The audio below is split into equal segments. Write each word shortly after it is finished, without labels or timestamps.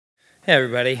Hey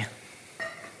everybody,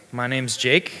 my name's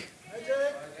Jake.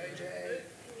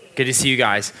 Good to see you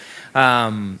guys.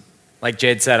 Like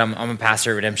Jade said, I'm a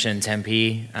pastor at Redemption in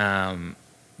Tempe,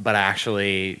 but I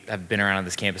actually have been around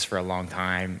this campus for a long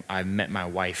time. I met my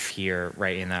wife here,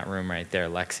 right in that room right there,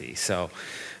 Lexi. So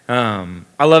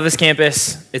I love this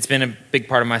campus. It's been a big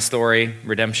part of my story.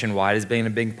 Redemption Wide has been a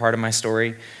big part of my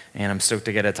story, and I'm stoked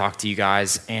to get to talk to you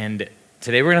guys. And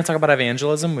today we're going to talk about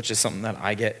evangelism, which is something that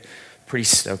I get pretty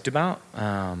stoked about,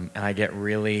 and I get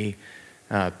really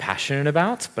passionate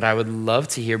about, but I would love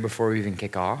to hear, before we even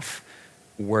kick off,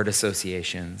 word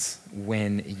associations.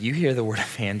 When you hear the word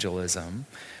evangelism,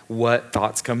 what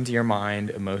thoughts come to your mind,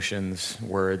 emotions,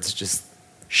 words? Just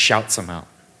shout some out.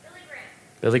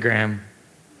 Billy Graham.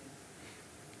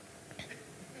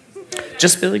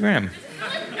 Just Billy Graham.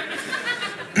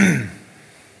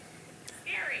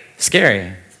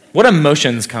 Scary. What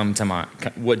emotions come to mind?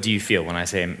 What do you feel when I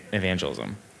say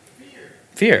evangelism?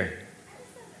 Fear.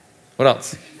 What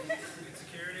else?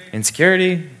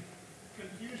 Insecurity.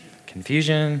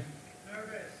 Confusion.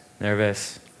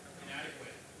 Nervous.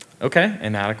 Inadequate. Okay,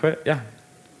 inadequate, yeah.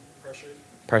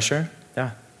 Pressure,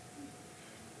 yeah.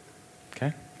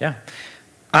 Okay, yeah.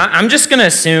 I'm just going to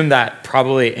assume that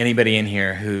probably anybody in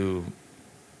here who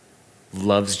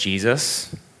loves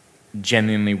Jesus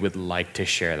genuinely would like to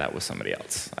share that with somebody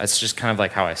else. That's just kind of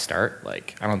like how I start.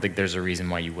 Like, I don't think there's a reason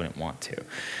why you wouldn't want to.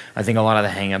 I think a lot of the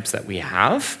hang-ups that we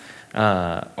have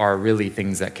are really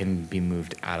things that can be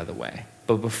moved out of the way.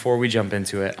 But before we jump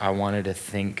into it, I want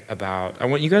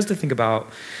you guys to think about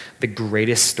the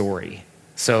greatest story.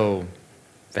 So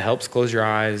if it helps, close your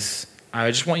eyes. I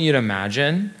just want you to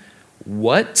imagine,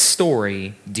 what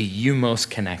story do you most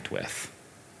connect with?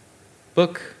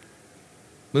 Book,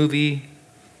 movie,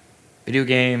 video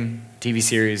game, TV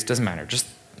series, doesn't matter. Just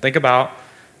think about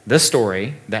the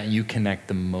story that you connect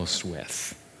the most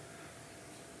with.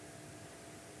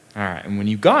 All right, and when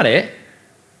you got it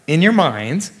in your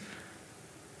mind,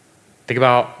 think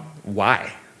about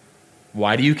why.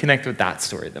 Why do you connect with that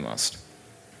story the most?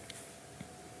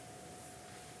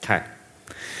 Okay.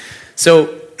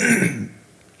 So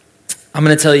I'm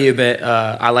going to tell you a bit.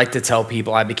 I like to tell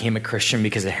people I became a Christian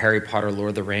because of Harry Potter, Lord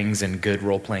of the Rings, and good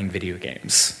role-playing video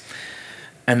games.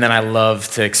 And then I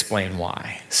love to explain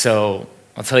why. So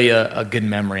I'll tell you a good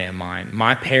memory of mine.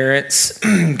 My parents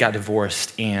got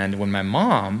divorced, and when my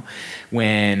mom,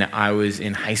 when I was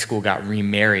in high school, got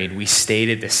remarried, we stayed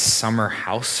at this summer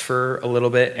house for a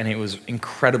little bit, and it was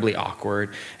incredibly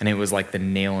awkward, and it was like the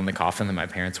nail in the coffin that my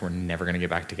parents were never going to get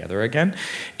back together again.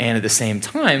 And at the same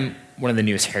time, one of the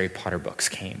newest Harry Potter books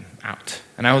came out,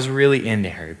 and I was really into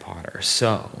Harry Potter,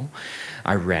 so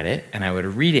I read it, and I would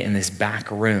read it in this back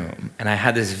room, and I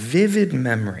had this vivid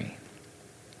memory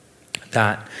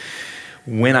that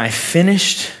when I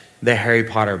finished the Harry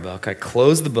Potter book, I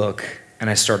closed the book and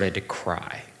I started to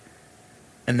cry.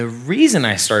 And the reason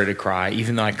I started to cry,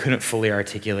 even though I couldn't fully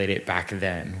articulate it back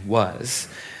then, was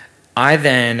I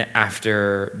then,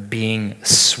 after being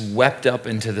swept up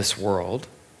into this world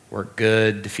where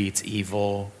good defeats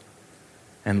evil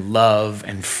and love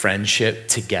and friendship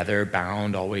together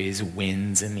bound always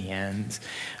wins in the end,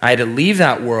 I had to leave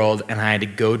that world and I had to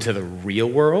go to the real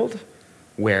world,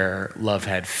 where love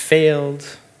had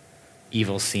failed,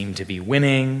 evil seemed to be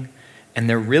winning, and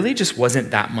there really just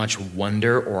wasn't that much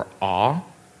wonder or awe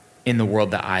in the world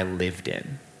that I lived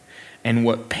in. And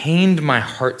what pained my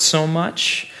heart so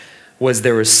much was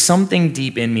there was something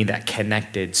deep in me that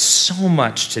connected so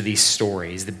much to these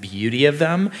stories, the beauty of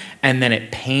them, and then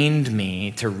it pained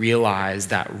me to realize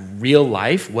that real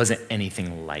life wasn't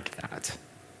anything like that.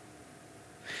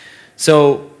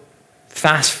 So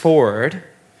fast forward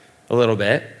a little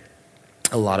bit,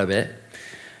 a lot of it,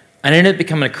 I ended up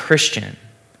becoming a Christian.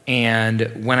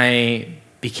 And when I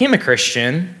became a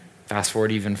Christian, fast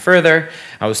forward even further,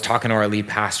 I was talking to our lead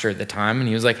pastor at the time, and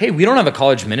he was like, hey, we don't have a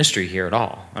college ministry here at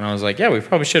all. And I was like, yeah, we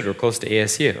probably should. We're close to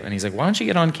ASU. And he's like, why don't you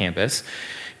get on campus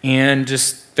and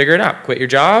just figure it out. Quit your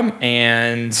job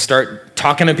and start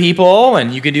talking to people,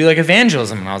 and you could do like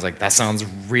evangelism. And I was like, that sounds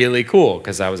really cool,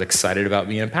 because I was excited about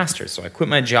being a pastor. So I quit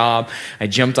my job. I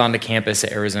jumped onto campus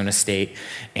at Arizona State,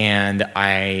 and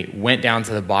I went down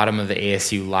to the bottom of the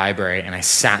ASU library, and I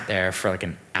sat there for like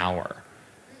an hour.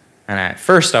 And at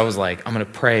first I was like, I'm going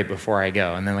to pray before I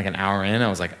go. And then like an hour in, I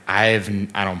was like, I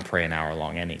don't pray an hour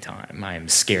long anytime. I am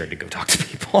scared to go talk to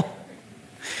people.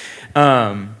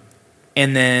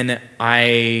 And then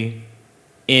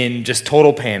in just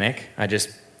total panic, I just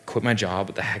quit my job.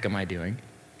 What the heck am I doing?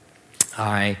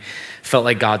 I felt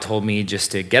like God told me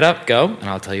just to get up, go, and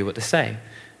I'll tell you what to say.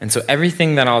 And so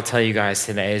everything that I'll tell you guys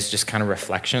today is just kind of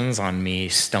reflections on me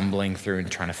stumbling through and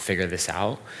trying to figure this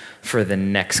out for the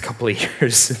next couple of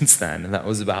years since then. And that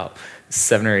was about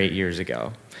 7 or 8 years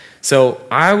ago. So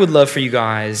I would love for you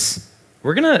guys,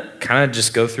 we're going to kind of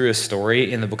just go through a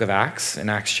story in the book of Acts, in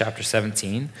Acts chapter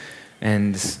 17.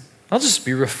 And I'll just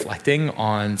be reflecting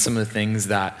on some of the things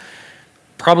that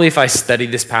probably if I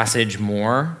studied this passage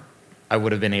more, I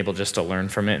would have been able just to learn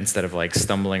from it instead of like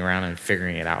stumbling around and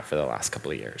figuring it out for the last couple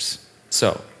of years.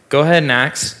 So go ahead in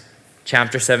Acts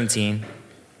chapter 17.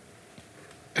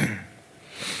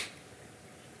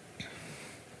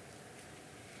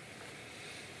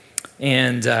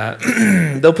 And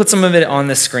they'll put some of it on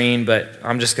the screen, but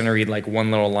I'm just going to read like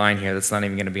one little line here that's not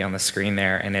even going to be on the screen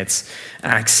there. And it's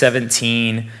Acts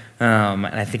 17, and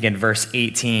I think in verse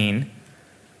 18.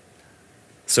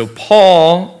 So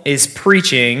Paul is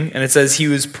preaching, and it says he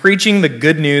was preaching the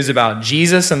good news about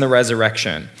Jesus and the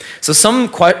resurrection. So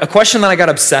a question that I got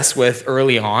obsessed with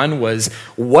early on was,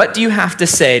 what do you have to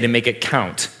say to make it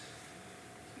count?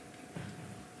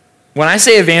 When I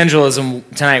say evangelism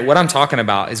tonight, what I'm talking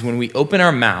about is when we open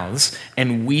our mouths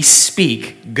and we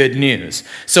speak good news.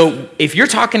 So if you're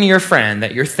talking to your friend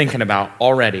that you're thinking about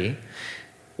already,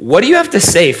 what do you have to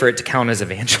say for it to count as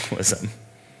evangelism?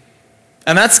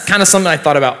 And that's kind of something I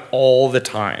thought about all the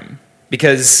time,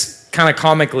 because kind of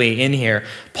comically in here,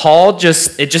 it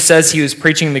just says he was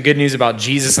preaching the good news about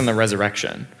Jesus and the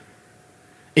resurrection.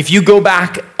 If you go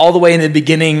back all the way in the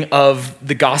beginning of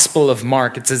the Gospel of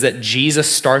Mark, it says that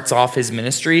Jesus starts off his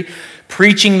ministry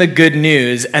preaching the good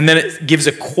news, and then it gives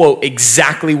a quote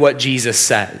exactly what Jesus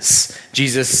says.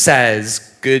 Jesus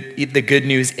says, the good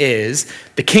news is,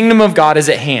 the kingdom of God is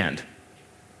at hand.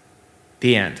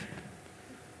 The end.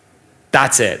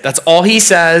 That's it. That's all he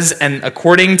says, and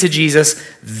according to Jesus,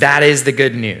 that is the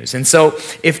good news. And so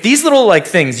if these little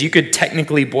things you could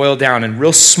technically boil down in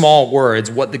real small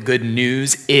words, what the good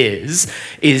news is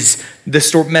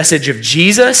the message of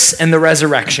Jesus and the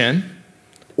resurrection,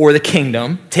 or the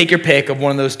kingdom. Take your pick of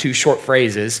one of those two short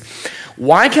phrases.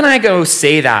 Why can I go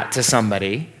say that to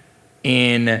somebody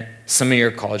in some of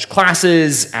your college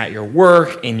classes, at your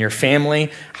work, in your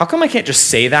family? How come I can't just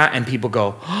say that and people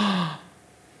go, oh,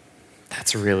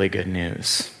 that's really good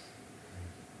news?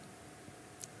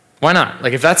 Why not?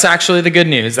 If that's actually the good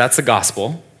news, that's the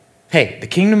gospel. Hey, the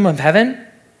kingdom of heaven,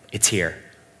 it's here.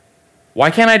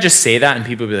 Why can't I just say that and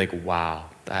people be like, wow,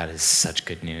 that is such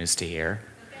good news to hear?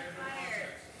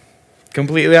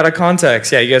 Completely out of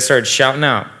context. Yeah, you guys started shouting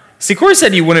out. See, Corey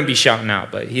said you wouldn't be shouting out,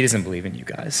 but he doesn't believe in you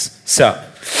guys. So,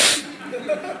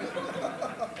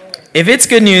 if it's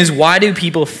good news, why do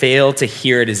people fail to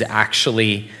hear it as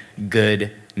actually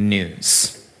good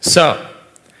news? So,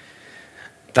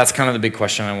 that's kind of the big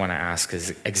question I want to ask,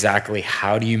 is exactly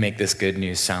how do you make this good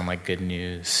news sound like good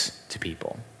news to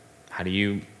people? How do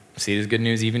you see it as good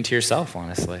news even to yourself,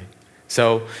 honestly?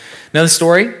 So, another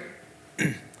story.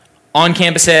 On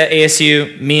campus at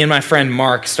ASU, me and my friend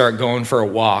Mark start going for a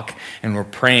walk, and we're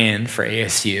praying for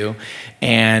ASU.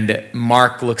 And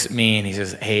Mark looks at me and he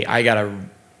says, hey, I got a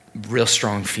real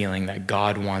strong feeling that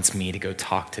God wants me to go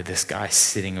talk to this guy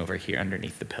sitting over here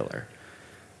underneath the pillar.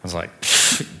 I was like,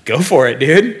 go for it,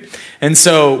 dude. And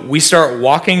so we start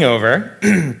walking over,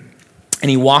 and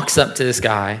he walks up to this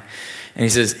guy, and he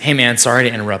says, hey man, sorry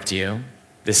to interrupt you.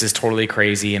 This is totally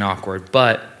crazy and awkward,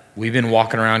 but we've been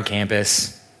walking around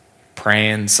campus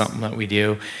praying, something that we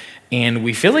do, and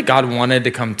we feel like God wanted to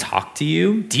come talk to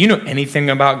you. Do you know anything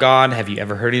about God? Have you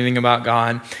ever heard anything about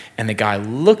God? And the guy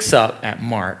looks up at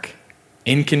Mark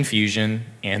in confusion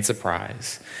and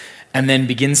surprise, and then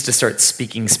begins to start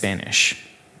speaking Spanish.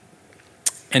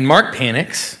 And Mark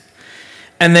panics,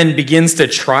 and then begins to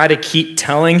try to keep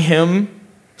telling him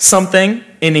something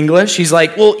in English. He's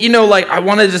like, well, I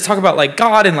wanted to talk about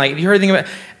God, and have you heard anything about?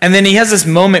 And then he has this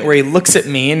moment where he looks at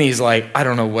me and he's like, I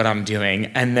don't know what I'm doing,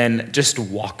 and then just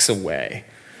walks away.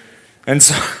 And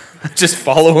so I just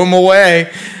follow him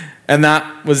away. And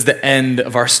that was the end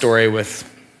of our story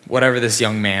with whatever this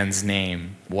young man's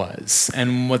name was.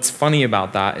 And what's funny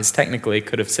about that is technically it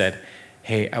could have said,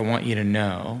 hey, I want you to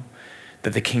know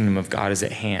that the kingdom of God is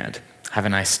at hand. Have a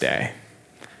nice day.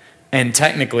 And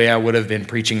technically I would have been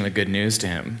preaching the good news to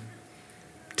him.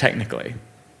 Technically.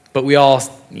 But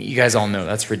you guys all know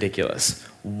that's ridiculous.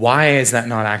 Why is that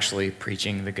not actually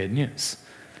preaching the good news?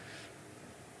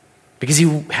 Because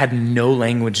he had no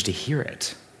language to hear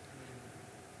it.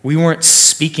 We weren't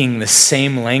speaking the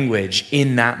same language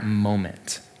in that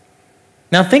moment.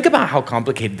 Now think about how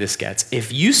complicated this gets.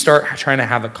 If you start trying to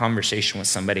have a conversation with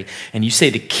somebody and you say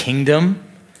the kingdom,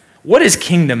 what does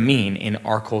kingdom mean in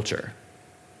our culture?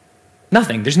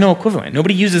 Nothing. There's no equivalent.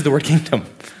 Nobody uses the word kingdom.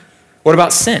 What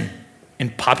about sin in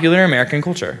popular American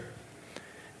culture?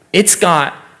 It's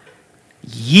got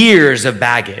years of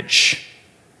baggage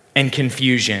and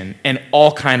confusion and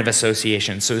all kind of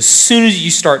associations. So as soon as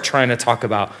you start trying to talk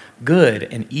about good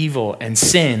and evil and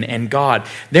sin and God,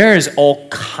 there is all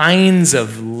kinds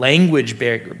of language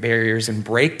barriers and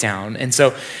breakdown. And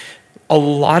so a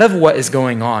lot of what is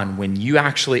going on when you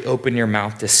actually open your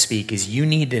mouth to speak is you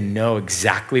need to know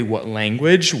exactly what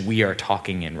language we are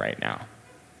talking in right now,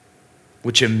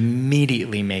 which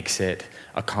immediately makes it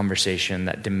a conversation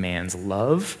that demands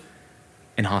love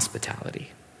and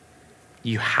hospitality.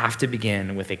 You have to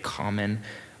begin with a common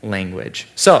language.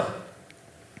 So,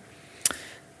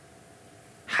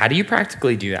 how do you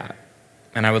practically do that?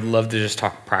 And I would love to just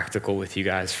talk practical with you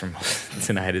guys from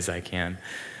tonight as I can.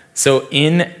 So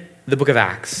in the book of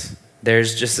Acts,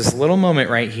 there's just this little moment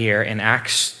right here in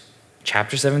Acts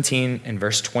chapter 17 and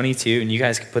verse 22, and you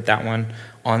guys can put that one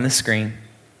on the screen.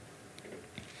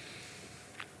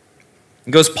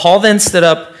 It goes, Paul then stood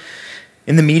up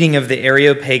in the meeting of the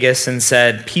Areopagus and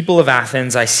said, "People of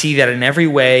Athens, I see that in every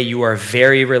way you are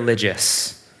very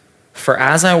religious. For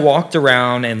as I walked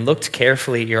around and looked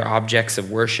carefully at your objects of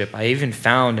worship, I even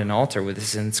found an altar with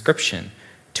this inscription,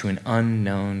 'To an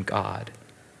unknown God.'"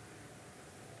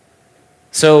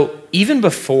 So even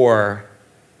before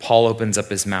Paul opens up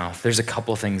his mouth, there's a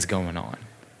couple things going on.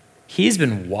 He's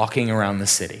been walking around the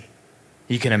city,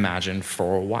 you can imagine,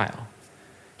 for a while.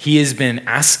 He has been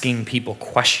asking people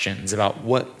questions about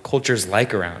what culture's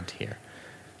like around here.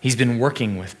 He's been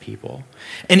working with people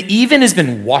and even has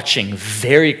been watching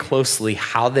very closely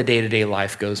how the day-to-day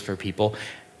life goes for people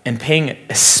and paying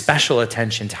a special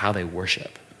attention to how they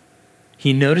worship.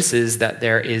 He notices that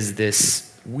there is this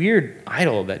weird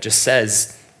idol that just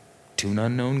says, "To an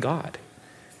unknown God."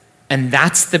 And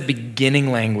that's the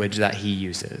beginning language that he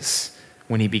uses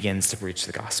when he begins to preach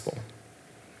the gospel.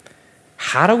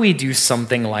 How do we do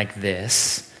something like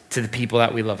this to the people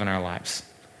that we love in our lives?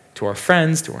 To our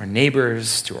friends, to our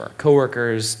neighbors, to our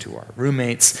coworkers, to our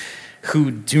roommates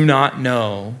who do not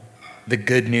know the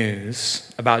good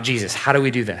news about Jesus. How do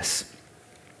we do this?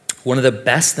 One of the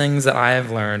best things that I have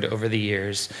learned over the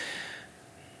years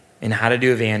in how to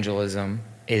do evangelism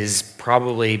is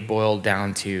probably boiled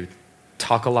down to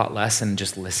talk a lot less and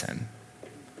just listen.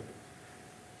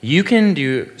 You can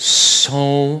do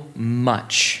so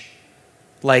much.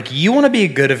 Like, you want to be a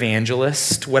good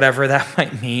evangelist, whatever that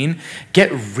might mean,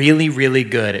 get really, really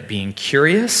good at being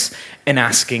curious and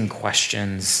asking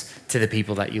questions to the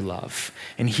people that you love.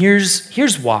 And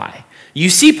here's why. You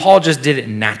see, Paul just did it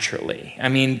naturally. I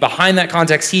mean, behind that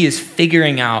context, he is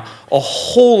figuring out a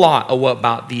whole lot of what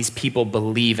about these people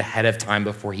believe ahead of time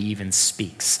before he even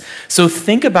speaks. So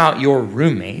think about your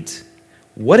roommate.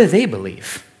 What do they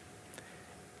believe?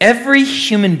 Every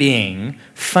human being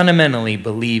fundamentally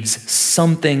believes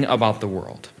something about the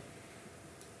world.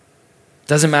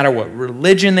 Doesn't matter what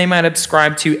religion they might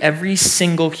ascribe to, every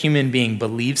single human being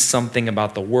believes something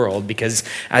about the world because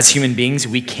as human beings,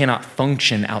 we cannot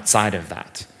function outside of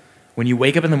that. When you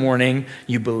wake up in the morning,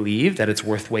 you believe that it's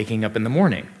worth waking up in the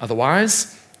morning.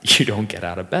 Otherwise, you don't get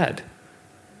out of bed.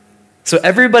 So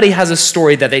everybody has a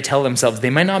story that they tell themselves.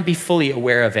 They might not be fully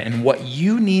aware of it. And what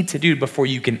you need to do before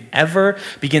you can ever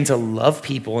begin to love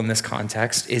people in this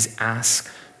context is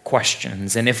ask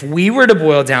questions. And if we were to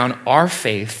boil down our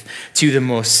faith to the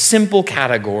most simple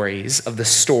categories of the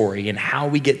story and how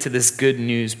we get to this good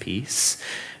news piece,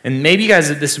 and maybe you guys,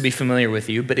 this would be familiar with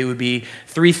you, but it would be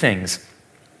three things: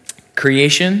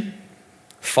 creation,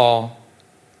 fall,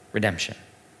 redemption.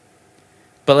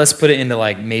 But let's put it into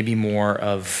like maybe more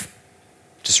of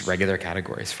just regular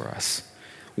categories for us.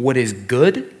 What is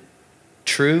good,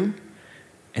 true,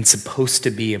 and supposed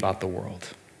to be about the world?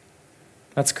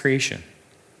 That's creation.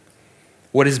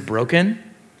 What is broken,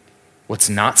 what's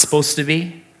not supposed to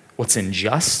be, what's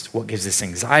unjust, what gives us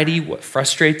anxiety, what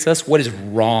frustrates us, what is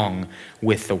wrong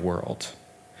with the world.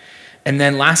 And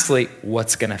then lastly,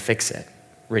 what's going to fix it?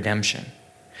 Redemption.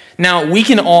 Now, we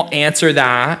can all answer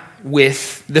that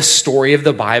with the story of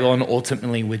the Bible and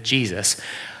ultimately with Jesus.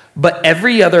 But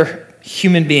every other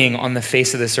human being on the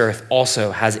face of this earth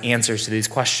also has answers to these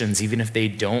questions, even if they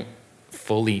don't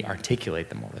fully articulate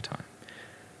them all the time.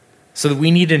 So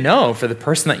we need to know, for the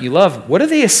person that you love, what do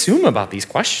they assume about these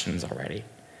questions already?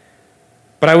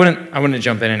 But I wouldn't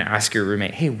jump in and ask your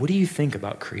roommate, "Hey, what do you think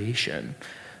about creation?"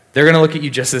 They're going to look at you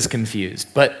just as confused.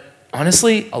 But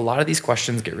honestly, a lot of these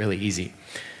questions get really easy.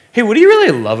 "Hey, what do you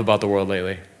really love about the world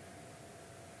lately?"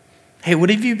 "Hey, what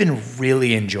have you been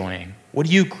really enjoying? What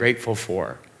are you grateful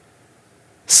for?"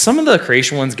 Some of the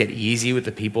creation ones get easy with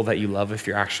the people that you love if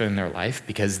you're actually in their life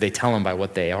because they tell them by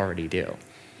what they already do.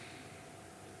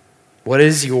 What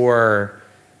does your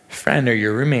friend or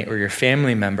your roommate or your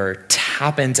family member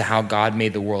tap into how God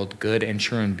made the world good and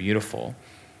true and beautiful?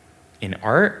 In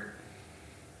art?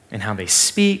 In how they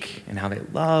speak? In how they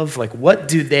love? Like, what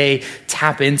do they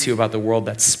tap into about the world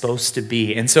that's supposed to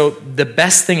be? And so the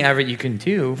best thing ever you can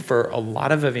do for a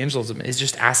lot of evangelism is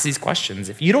just ask these questions.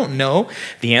 If you don't know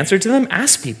the answer to them,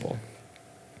 ask people.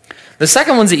 The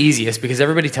second one's the easiest because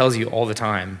everybody tells you all the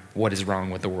time what is wrong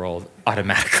with the world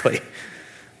automatically.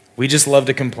 We just love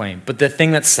to complain. But the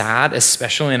thing that's sad,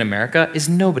 especially in America, is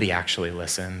nobody actually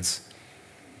listens.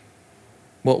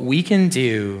 What we can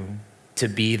do to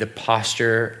be the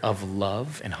posture of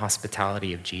love and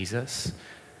hospitality of Jesus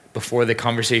before the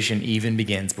conversation even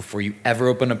begins, before you ever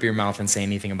open up your mouth and say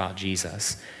anything about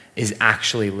Jesus, is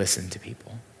actually listen to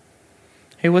people.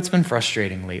 Hey, what's been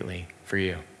frustrating lately for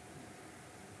you?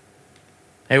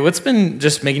 Hey, what's been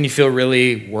just making you feel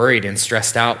really worried and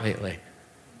stressed out lately?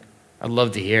 I'd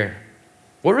love to hear.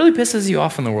 What really pisses you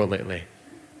off in the world lately?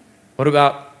 What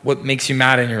about what makes you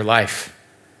mad in your life?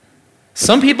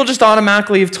 Some people just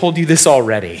automatically have told you this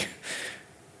already.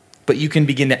 But you can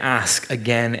begin to ask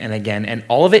again and again, and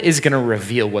all of it is going to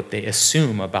reveal what they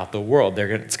assume about the world.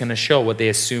 It's going to show what they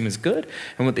assume is good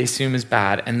and what they assume is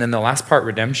bad. And then the last part,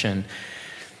 redemption,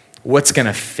 what's going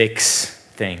to fix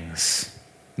things?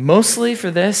 Mostly for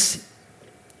this,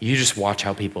 you just watch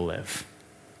how people live.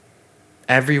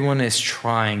 Everyone is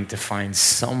trying to find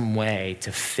some way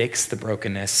to fix the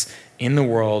brokenness in the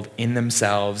world, in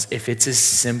themselves, if it's as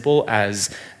simple as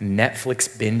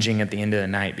Netflix binging at the end of the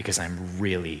night because I'm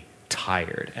really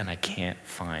tired and I can't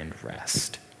find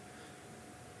rest.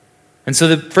 And so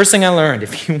the first thing I learned,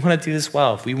 if you want to do this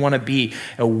well, if we want to be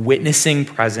a witnessing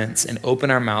presence and open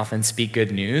our mouth and speak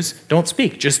good news, don't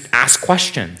speak, just ask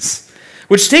questions,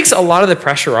 which takes a lot of the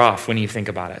pressure off when you think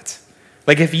about it.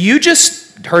 Like if you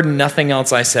just heard nothing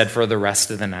else I said for the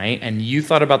rest of the night and you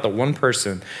thought about the one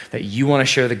person that you want to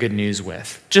share the good news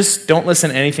with, just don't listen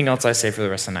to anything else I say for the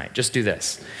rest of the night. Just do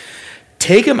this.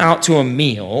 Take them out to a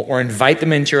meal or invite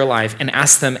them into your life and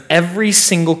ask them every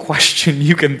single question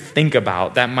you can think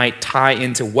about that might tie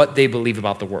into what they believe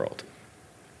about the world.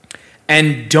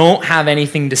 And don't have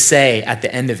anything to say at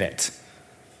the end of it.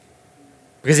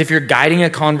 Because if you're guiding a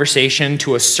conversation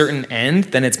to a certain end,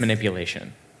 then it's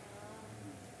manipulation.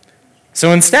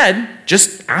 So instead,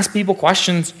 just ask people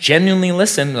questions, genuinely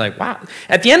listen, like, wow.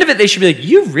 At the end of it, they should be like,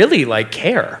 you really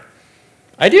care.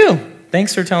 I do.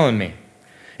 Thanks for telling me.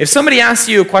 If somebody asks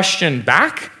you a question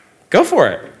back, go for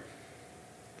it.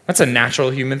 That's a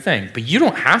natural human thing. But you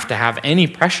don't have to have any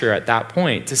pressure at that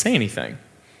point to say anything.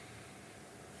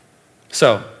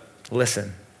 So,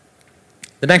 listen.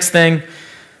 The next thing,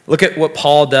 look at what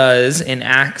Paul does in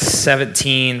Acts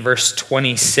 17, verse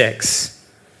 26.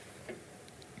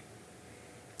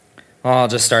 I'll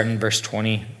just start in verse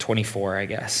 24, I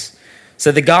guess.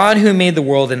 So the God who made the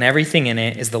world and everything in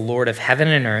it is the Lord of heaven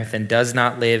and earth and does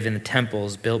not live in the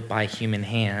temples built by human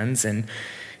hands. And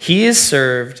he is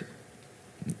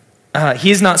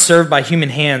not served by human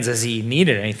hands as he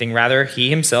needed anything. Rather,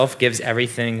 he himself gives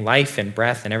everything life and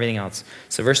breath and everything else.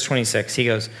 So verse 26, he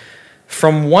goes,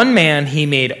 from one man he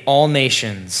made all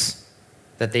nations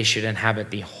that they should inhabit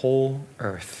the whole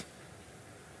earth.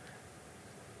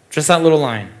 Just that little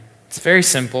line. It's very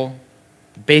simple.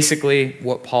 Basically,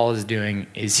 what Paul is doing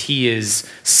is he is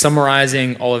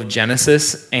summarizing all of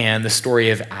Genesis and the story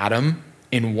of Adam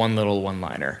in one little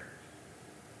one-liner.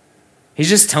 He's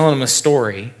just telling them a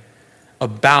story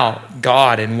about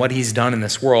God and what he's done in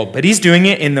this world, but he's doing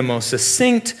it in the most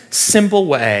succinct, simple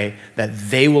way that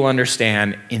they will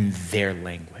understand in their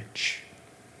language.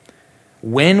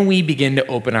 When we begin to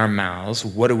open our mouths,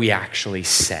 what do we actually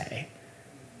say?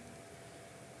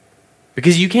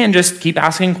 Because you can't just keep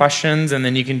asking questions and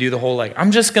then you can do the whole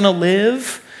I'm just going to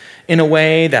live in a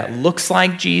way that looks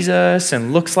like Jesus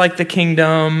and looks like the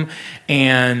kingdom.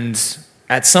 And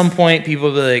at some point,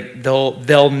 people will be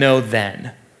they'll know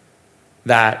then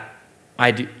that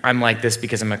I'm like this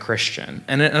because I'm a Christian.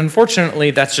 And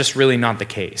unfortunately, that's just really not the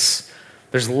case.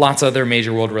 There's lots of other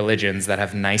major world religions that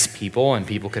have nice people and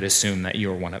people could assume that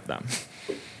you're one of them.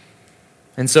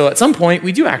 And so at some point,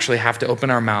 we do actually have to open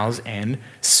our mouths and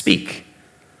speak.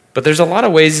 But there's a lot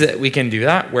of ways that we can do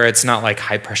that where it's not like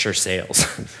high-pressure sales.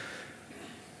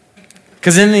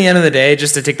 Because in the end of the day,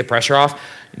 just to take the pressure off,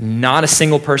 not a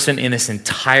single person in this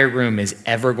entire room is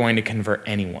ever going to convert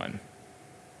anyone.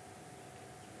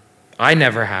 I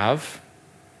never have.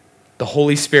 The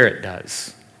Holy Spirit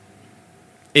does.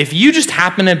 If you just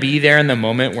happen to be there in the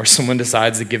moment where someone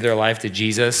decides to give their life to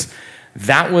Jesus,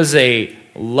 that was a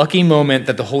lucky moment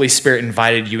that the Holy Spirit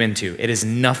invited you into. It has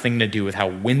nothing to do with how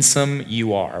winsome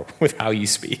you are with how you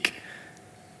speak.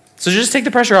 So just take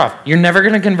the pressure off. You're never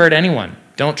going to convert anyone.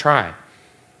 Don't try.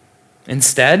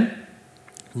 Instead,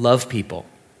 love people.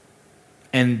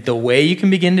 And the way you can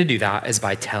begin to do that is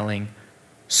by telling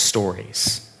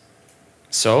stories.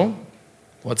 So,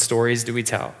 what stories do we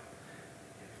tell?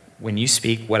 When you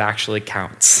speak, what actually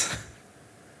counts?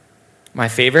 My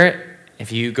favorite,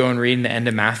 if you go and read in the end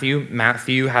of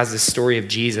Matthew has this story of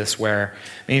Jesus where,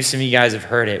 maybe some of you guys have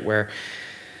heard it, where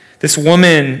this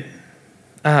woman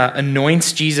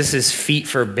anoints Jesus' feet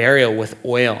for burial with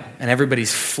oil, and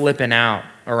everybody's flipping out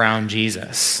around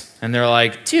Jesus. And they're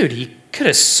like, dude, he could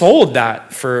have sold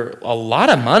that for a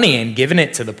lot of money and given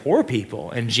it to the poor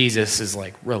people. And Jesus is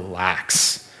like,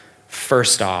 relax.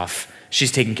 First off,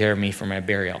 she's taking care of me for my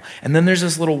burial. And then there's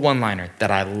this little one-liner that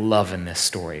I love in this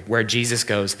story where Jesus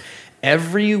goes,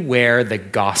 everywhere the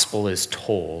gospel is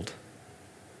told,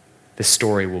 the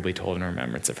story will be told in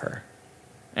remembrance of her.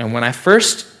 And when I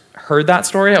first heard that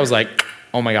story, I was like,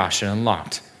 oh my gosh, it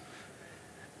unlocked.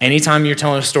 Anytime you're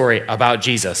telling a story about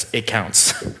Jesus, it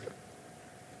counts.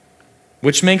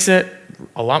 Which makes it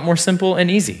a lot more simple and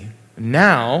easy.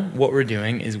 Now, what we're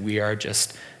doing is we are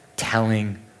just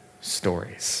telling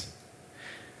stories.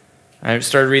 I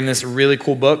started reading this really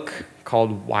cool book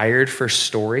called Wired for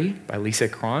Story by Lisa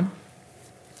Cron.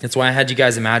 That's why I had you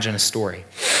guys imagine a story.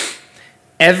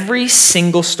 Every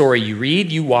single story you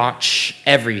read, you watch,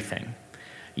 everything.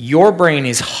 Your brain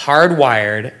is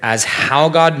hardwired as how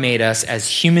God made us as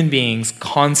human beings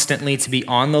constantly to be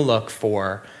on the look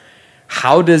for,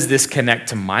 how does this connect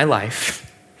to my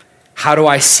life? How do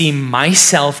I see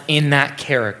myself in that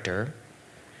character?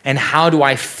 And how do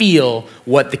I feel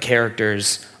what the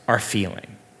characters are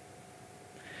feeling?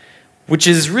 Which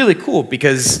is really cool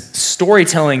because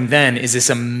storytelling then is this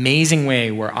amazing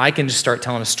way where I can just start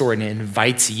telling a story and it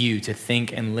invites you to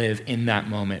think and live in that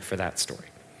moment for that story.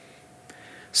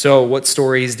 So what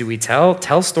stories do we tell?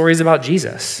 Tell stories about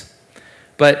Jesus.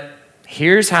 But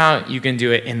here's how you can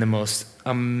do it in the most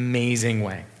amazing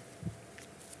way.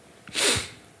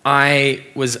 I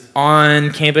was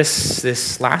on campus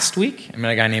this last week. I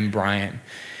met a guy named Brian,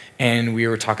 and we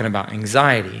were talking about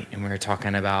anxiety, and we were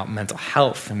talking about mental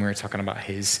health, and we were talking about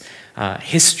his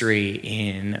history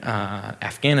in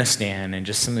Afghanistan and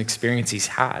just some experience he's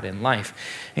had in life.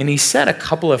 And he said a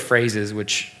couple of phrases,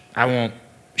 which I won't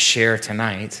share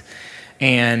tonight.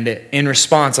 And in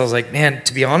response, I was like, man,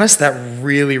 to be honest, that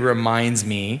really reminds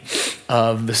me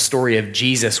of the story of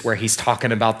Jesus where he's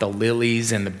talking about the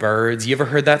lilies and the birds. You ever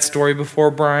heard that story before,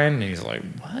 Brian? And he's like,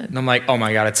 what? And I'm like, oh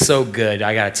my God, it's so good.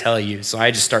 I got to tell you. So I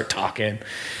just start talking.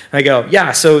 I go,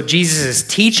 yeah, so Jesus is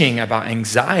teaching about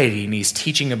anxiety and he's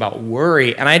teaching about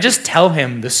worry. And I just tell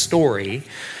him the story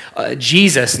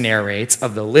Jesus narrates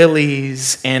of the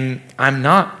lilies. And I'm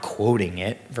not quoting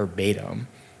it verbatim.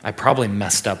 I probably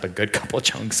messed up a good couple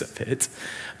chunks of it.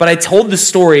 But I told the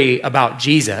story about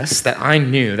Jesus that I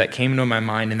knew, that came into my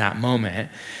mind in that moment.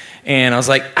 And I was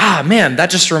like, man, that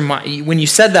just when you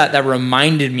said that, that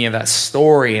reminded me of that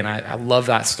story. And I love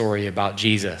that story about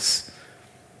Jesus.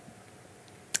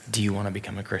 Do you want to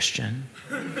become a Christian?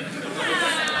 No,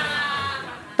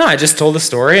 I just told the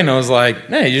story and I was like,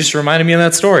 hey, you just reminded me of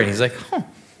that story. He's like,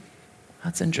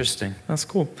 that's interesting. That's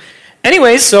cool.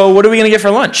 Anyways, so what are we going to get for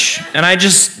lunch? And I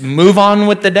just move on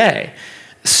with the day.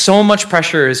 So much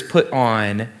pressure is put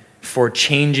on for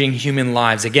changing human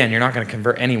lives. Again, you're not going to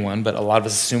convert anyone, but a lot of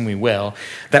us assume we will.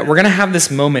 That we're going to have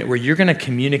this moment where you're going to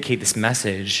communicate this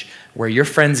message where your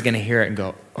friend's going to hear it and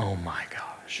go, oh my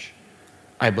gosh,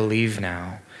 I believe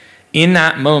now. In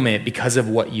that moment because of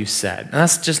what you said. And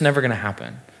that's just never going to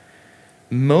happen.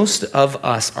 Most of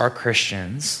us are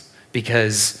Christians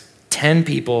because 10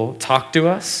 people talked to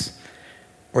us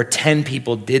or 10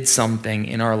 people did something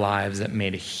in our lives that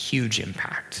made a huge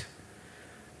impact.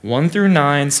 1 through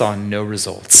 9 saw no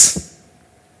results,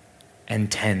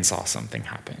 and 10 saw something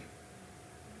happen.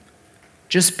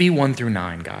 Just be 1 through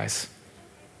 9, guys.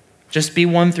 Just be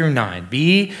 1 through 9.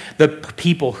 Be the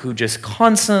people who just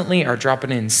constantly are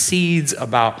dropping in seeds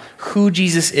about who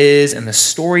Jesus is and the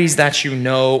stories that you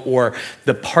know or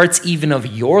the parts even of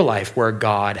your life where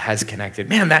God has connected.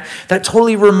 Man, that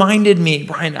totally reminded me,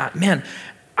 Brian,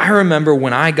 I remember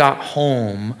when I got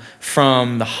home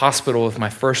from the hospital with my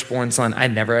firstborn son,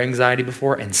 I'd never had anxiety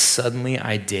before, and suddenly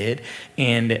I did.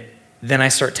 And then I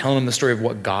start telling him the story of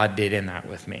what God did in that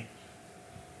with me.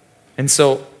 And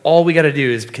so all we got to do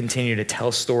is continue to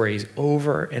tell stories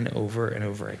over and over and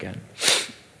over again.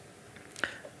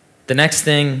 The next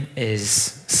thing is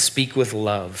speak with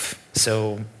love.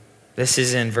 So this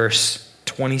is in verse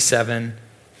 27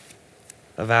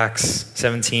 of Acts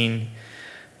 17.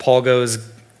 Paul goes,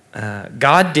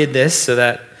 God did this so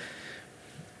that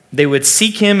they would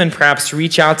seek him and perhaps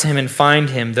reach out to him and find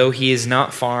him, though he is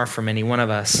not far from any one of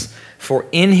us. For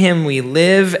in him we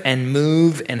live and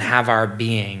move and have our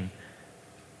being.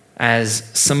 As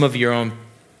some of your own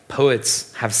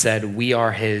poets have said, we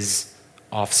are his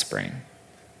offspring,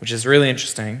 which is really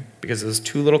interesting because those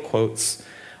two little quotes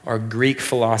are Greek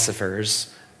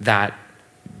philosophers that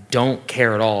don't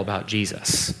care at all about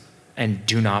Jesus and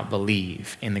do not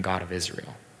believe in the God of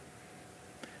Israel.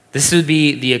 This would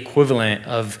be the equivalent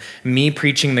of me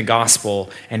preaching the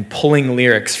gospel and pulling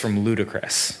lyrics from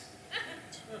Ludacris.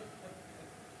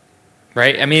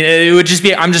 Right? I mean, it would just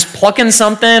be, I'm just plucking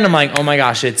something. I'm like, oh my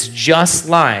gosh, it's just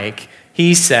like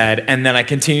he said. And then I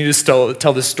continue to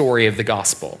tell the story of the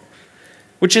gospel,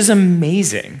 which is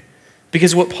amazing.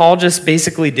 Because what Paul just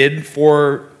basically did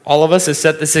for all of us is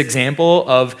set this example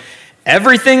of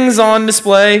everything's on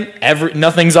display,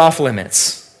 nothing's off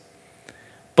limits.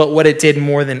 But what it did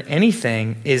more than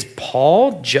anything is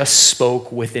Paul just spoke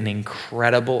with an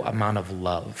incredible amount of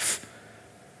love.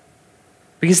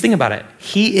 Because think about it,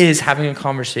 he is having a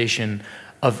conversation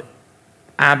of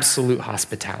absolute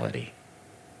hospitality.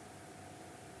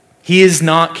 He is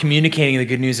not communicating the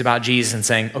good news about Jesus and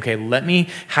saying, okay, let me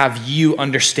have you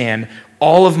understand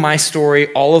all of my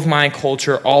story, all of my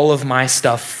culture, all of my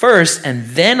stuff first, and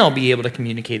then I'll be able to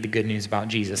communicate the good news about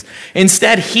Jesus.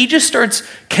 Instead, he just starts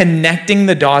connecting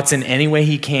the dots in any way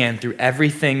he can through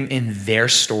everything in their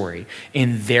story,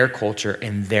 in their culture,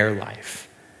 in their life.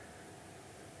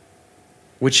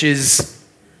 Which is,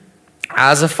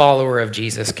 as a follower of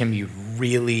Jesus, can be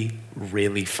really,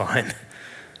 really fun.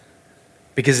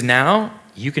 Because now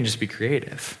you can just be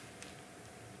creative.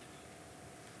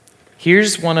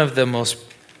 Here's one of the most,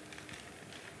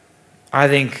 I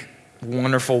think,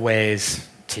 wonderful ways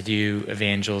to do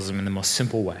evangelism in the most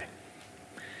simple way.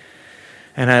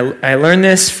 And I learned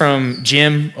this from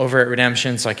Jim over at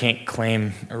Redemption, so I can't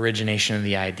claim origination of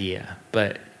the idea,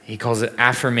 but he calls it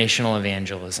affirmational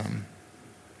evangelism.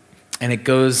 And it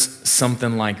goes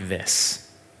something like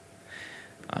this.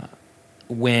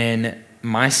 When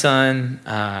my son,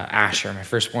 Asher, my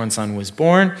firstborn son, was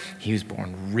born, he was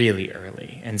born really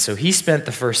early. And so he spent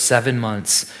the first 7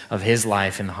 months of his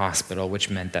life in the hospital,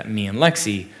 which meant that me and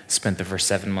Lexi spent the first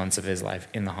 7 months of his life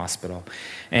in the hospital.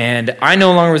 And I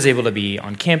no longer was able to be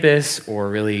on campus or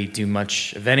really do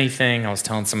much of anything. I was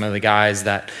telling some of the guys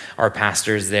that our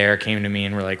pastors there came to me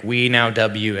and were like, we now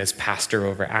dub you as pastor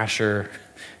over Asher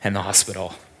and the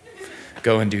hospital.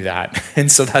 Go and do that.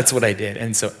 And so that's what I did.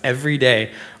 And so every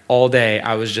day, all day,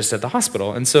 I was just at the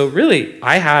hospital. And so really,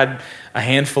 I had a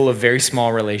handful of very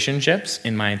small relationships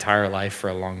in my entire life for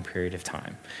a long period of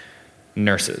time.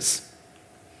 Nurses.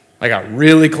 I got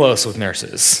really close with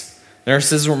nurses.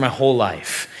 Nurses were my whole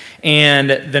life. And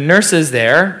the nurses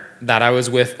there that I was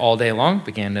with all day long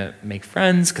began to make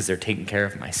friends because they're taking care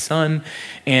of my son.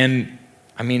 And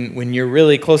I mean, when you're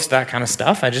really close to that kind of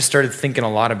stuff, I just started thinking a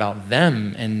lot about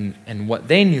them and what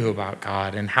they knew about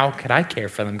God and how could I care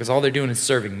for them because all they're doing is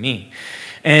serving me.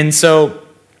 And so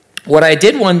what I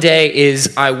did one day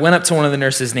is I went up to one of the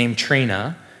nurses named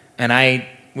Trina, and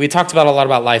we talked about a lot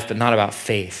about life, but not about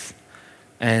faith.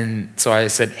 And so I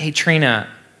said, hey, Trina,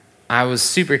 I was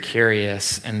super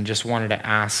curious and just wanted to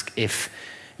ask if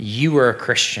you were a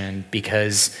Christian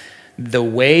because the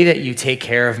way that you take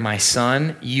care of my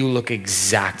son, you look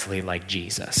exactly like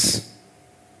Jesus.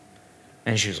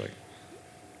 And she was like,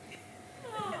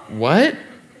 what?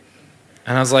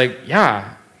 And I was like,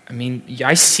 yeah. I mean,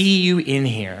 I see you in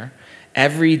here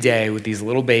every day with these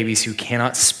little babies who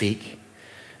cannot speak,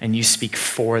 and you speak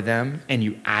for them, and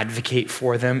you advocate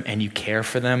for them, and you care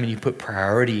for them, and you put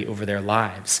priority over their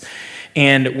lives.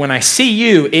 And when I see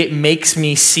you, it makes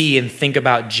me see and think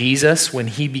about Jesus when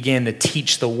he began to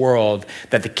teach the world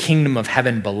that the kingdom of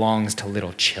heaven belongs to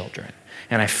little children.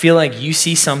 And I feel like you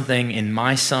see something in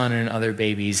my son and other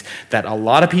babies that a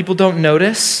lot of people don't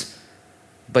notice,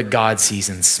 but God sees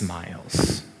and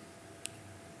smiles.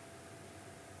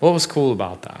 What was cool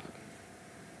about that?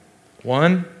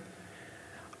 One,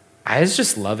 I was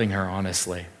just loving her,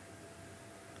 honestly.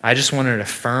 I just wanted to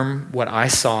affirm what I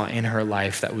saw in her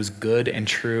life that was good and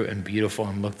true and beautiful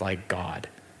and looked like God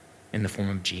in the form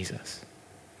of Jesus.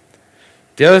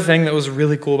 The other thing that was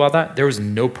really cool about that, there was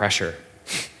no pressure.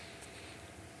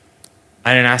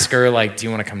 I didn't ask her, do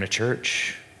you want to come to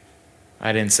church?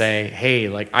 I didn't say,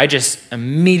 hey, I just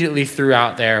immediately threw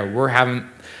out there, we're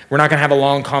not going to have a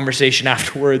long conversation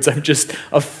afterwards. I'm just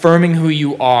affirming who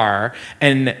you are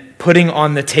and putting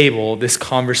on the table this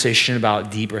conversation about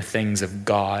deeper things of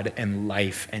God and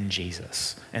life and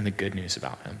Jesus and the good news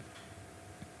about him.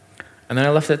 And then I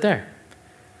left it there.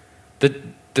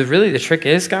 the trick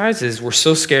is, guys, is we're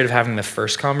so scared of having the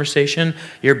first conversation.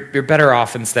 You're better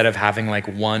off, instead of having like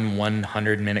one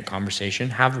 100-minute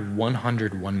conversation, have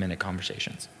 100 1-minute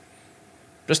conversations.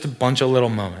 Just a bunch of little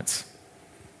moments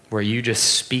where you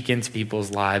just speak into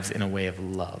people's lives in a way of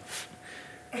love.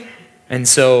 And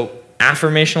so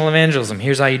affirmational evangelism,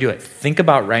 here's how you do it. Think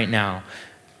about right now,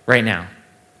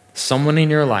 someone in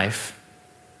your life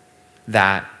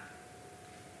that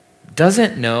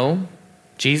doesn't know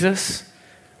Jesus,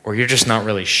 or you're just not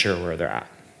really sure where they're at.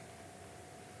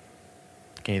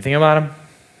 Can you think about them?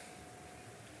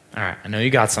 All right, I know you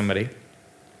got somebody.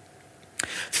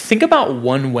 Think about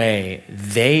one way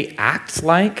they act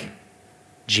like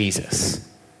Jesus,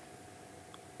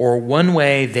 or one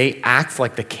way they act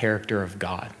like the character of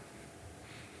God.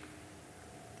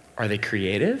 Are they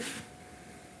creative?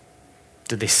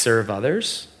 Do they serve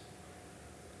others?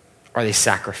 Are they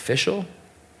sacrificial?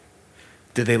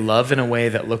 Do they love in a way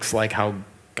that looks like how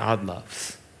God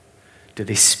loves? Do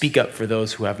they speak up for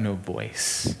those who have no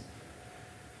voice?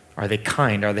 Are they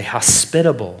kind? Are they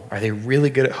hospitable? Are they really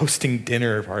good at hosting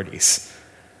dinner parties?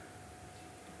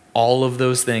 All of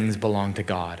those things belong to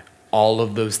God. All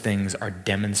of those things are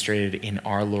demonstrated in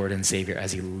our Lord and Savior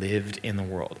as he lived in the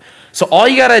world. So all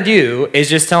you got to do is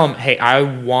just tell him, hey, I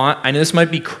know this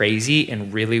might be crazy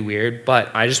and really weird,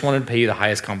 but I just wanted to pay you the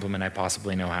highest compliment I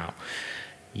possibly know how.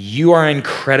 You are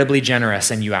incredibly generous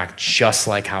and you act just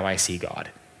like how I see God.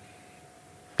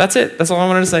 That's it. That's all I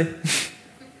wanted to say.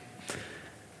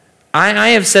 I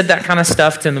have said that kind of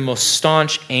stuff to the most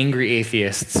staunch, angry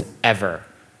atheists ever.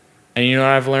 And you know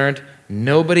what I've learned?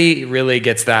 Nobody really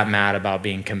gets that mad about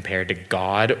being compared to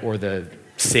God or the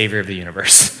Savior of the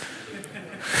universe.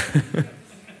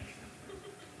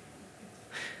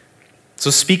 So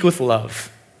speak with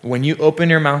love. When you open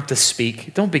your mouth to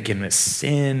speak, don't begin with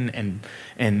sin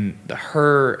and the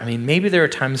hurt. I mean, maybe there are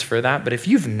times for that, but if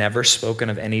you've never spoken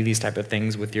of any of these type of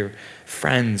things with your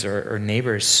friends or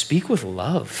neighbors, speak with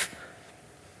love.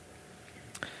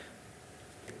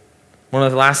 One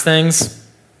of the last things,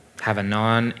 have a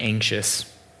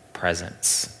non-anxious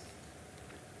presence.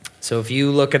 So if you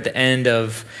look at the end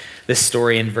of this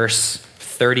story in verse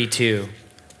 32,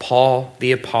 Paul,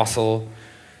 the apostle,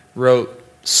 wrote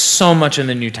so much in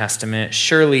the New Testament.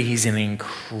 Surely he's an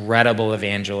incredible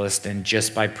evangelist, and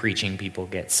just by preaching, people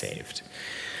get saved.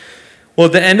 Well,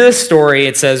 at the end of the story,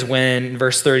 it says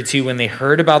verse 32, when they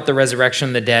heard about the resurrection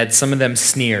of the dead, some of them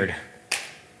sneered,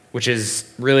 which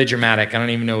is really dramatic. I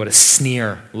don't even know what a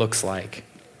sneer looks like.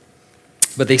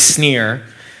 But they sneer.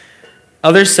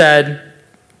 Others said,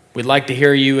 we'd like to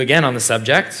hear you again on the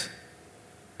subject.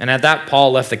 And at that,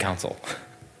 Paul left the council.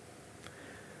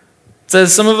 It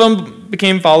says some of them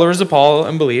became followers of Paul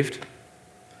and believed.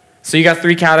 So you got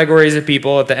 3 categories of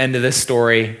people at the end of this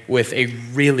story with a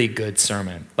really good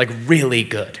sermon. Like really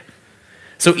good.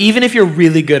 So even if you're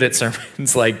really good at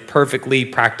sermons, like perfectly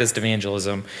practiced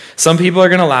evangelism, some people are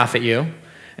going to laugh at you,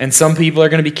 and some people are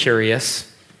going to be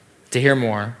curious to hear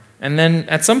more. And then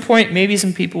at some point, maybe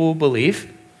some people will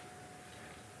believe.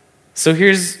 So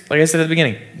here's, like I said at the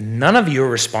beginning, none of you are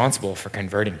responsible for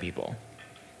converting people.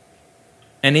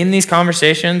 And in these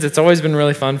conversations, it's always been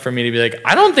really fun for me to be like,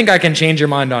 I don't think I can change your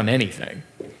mind on anything.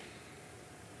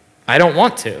 I don't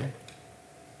want to.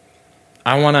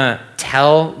 I want to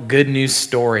tell good news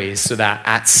stories so that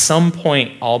at some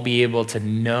point I'll be able to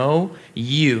know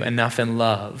you enough in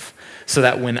love so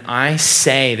that when I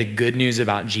say the good news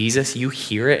about Jesus, you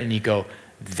hear it and you go,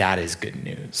 that is good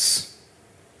news.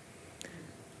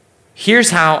 Here's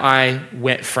how I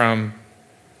went from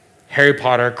Harry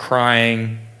Potter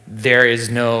crying, there is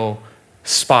no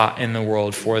spot in the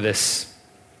world for this,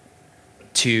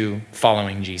 to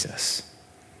following Jesus.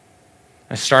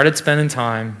 I started spending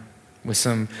time with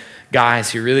some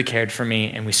guys who really cared for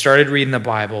me, and we started reading the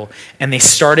Bible, and they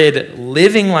started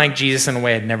living like Jesus in a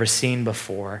way I'd never seen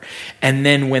before. And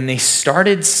then when they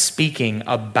started speaking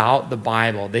about the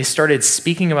Bible, they started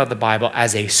speaking about the Bible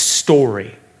as a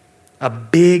story, a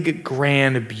big,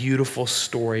 grand, beautiful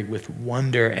story with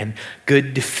wonder, and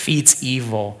good defeats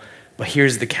evil. But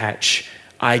here's the catch.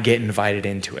 I get invited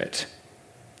into it.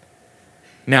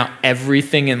 Now,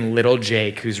 everything in little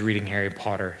Jake, who's reading Harry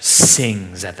Potter,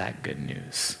 sings at that good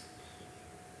news.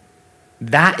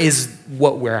 That is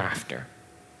what we're after.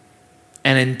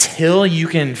 And until you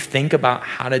can think about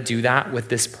how to do that with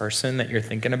this person that you're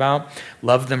thinking about,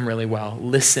 love them really well,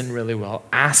 listen really well,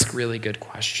 ask really good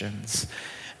questions.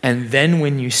 And then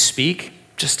when you speak,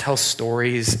 just tell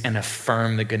stories and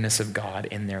affirm the goodness of God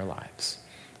in their lives.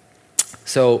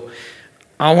 So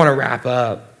I want to wrap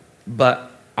up, but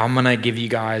I'm going to give you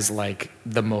guys like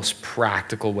the most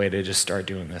practical way to just start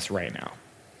doing this right now.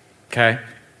 Okay?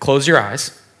 Close your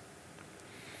eyes.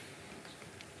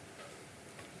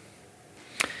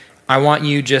 I want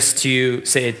you just to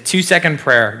say a 2-second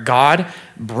prayer. God,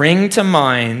 bring to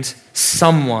mind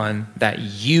someone that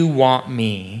you want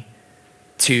me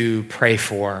to pray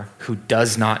for who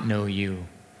does not know you.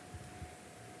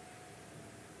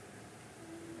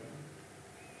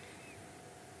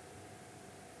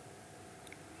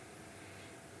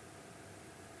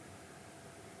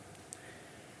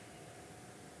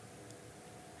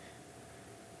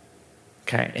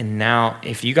 Okay, and now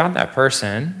if you got that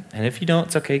person, and if you don't,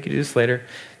 it's okay, you can do this later.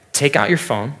 Take out your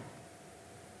phone.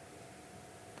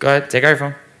 Go ahead, take out your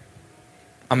phone.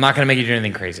 I'm not going to make you do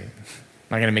anything crazy. I'm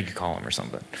not going to make you call him or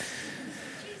something.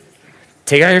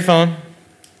 Take out your phone,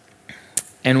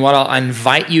 and what I'll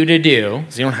invite you to do,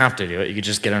 so you don't have to do it, you could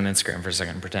just get on Instagram for a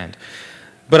second and pretend.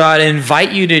 But what I'd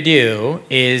invite you to do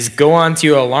is go onto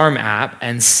your alarm app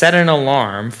and set an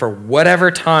alarm for whatever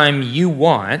time you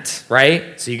want,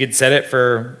 right? So you could set it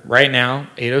for right now,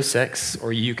 8:06,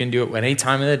 or you can do it at any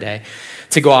time of the day,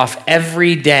 to go off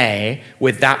every day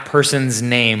with that person's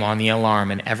name on the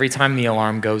alarm. And every time the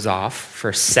alarm goes off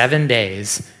for 7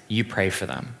 days, you pray for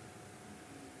them.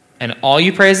 And all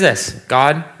you pray is this: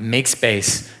 God, make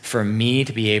space for me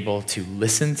to be able to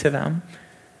listen to them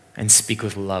and speak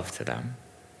with love to them.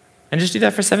 And just do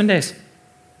that for 7 days.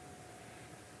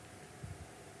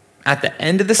 At the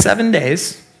end of the 7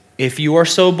 days, if you are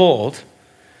so bold,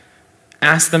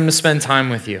 ask them to spend time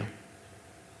with you.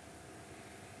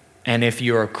 And if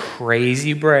you're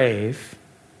crazy brave,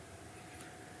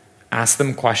 ask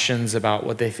them questions about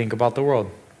what they think about the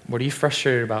world. What are you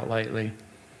frustrated about lately?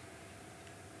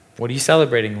 What are you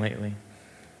celebrating lately?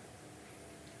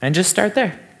 And just start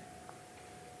there.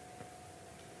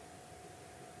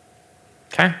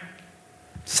 Okay?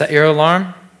 Set your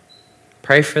alarm,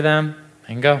 pray for them,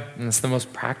 and go. And that's the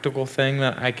most practical thing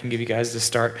that I can give you guys to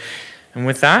start. And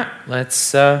with that,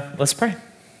 let's pray.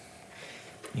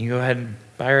 You go ahead and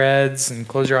bow your heads and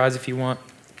close your eyes if you want.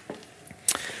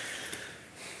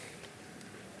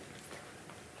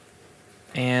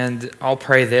 And I'll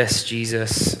pray this,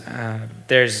 Jesus.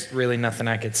 There's really nothing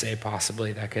I could say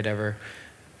possibly that could ever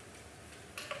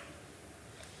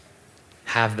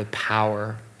have the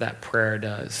power that prayer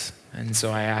does. And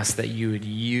so I ask that you would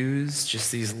use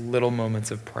just these little moments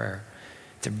of prayer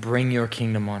to bring your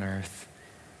kingdom on earth,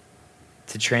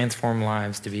 to transform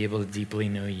lives, to be able to deeply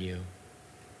know you.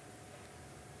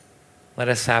 Let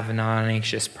us have a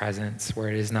non-anxious presence where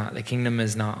it is not, the kingdom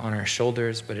is not on our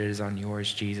shoulders, but it is on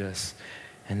yours, Jesus.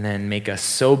 And then make us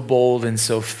so bold and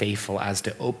so faithful as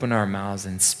to open our mouths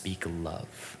and speak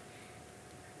love.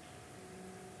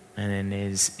 And it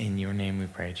is in your name we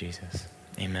pray, Jesus.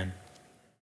 Amen.